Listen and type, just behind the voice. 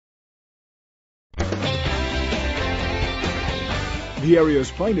The area's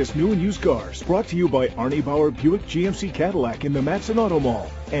finest new and used cars. Brought to you by Arnie Bauer Buick GMC Cadillac in the Matteson Auto Mall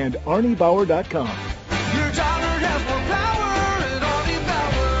and ArnieBauer.com. Your dollar has more power at Arnie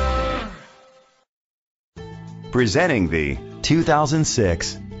Bauer. Presenting the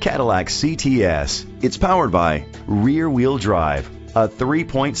 2006 Cadillac CTS. It's powered by rear-wheel drive, a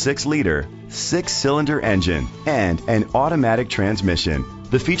 3.6-liter, 6-cylinder engine, and an automatic transmission.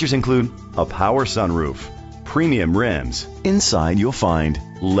 The features include a power sunroof, premium rims. Inside you'll find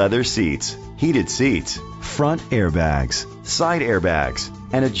leather seats, heated seats, front airbags, side airbags,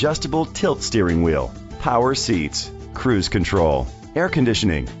 an adjustable tilt steering wheel, power seats, cruise control, air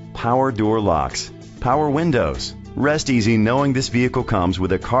conditioning, power door locks, power windows. Rest easy knowing this vehicle comes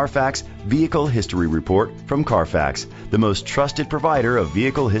with a Carfax Vehicle History Report from Carfax, the most trusted provider of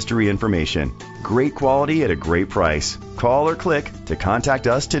vehicle history information. Great quality at a great price. Call or click to contact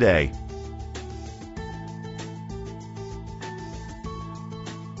us today.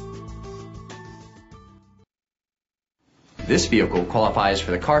 This vehicle qualifies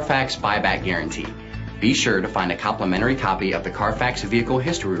for the Carfax buyback guarantee. Be sure to find a complimentary copy of the Carfax Vehicle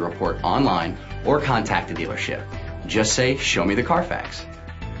History Report online or contact the dealership. Just say, "Show me the Carfax."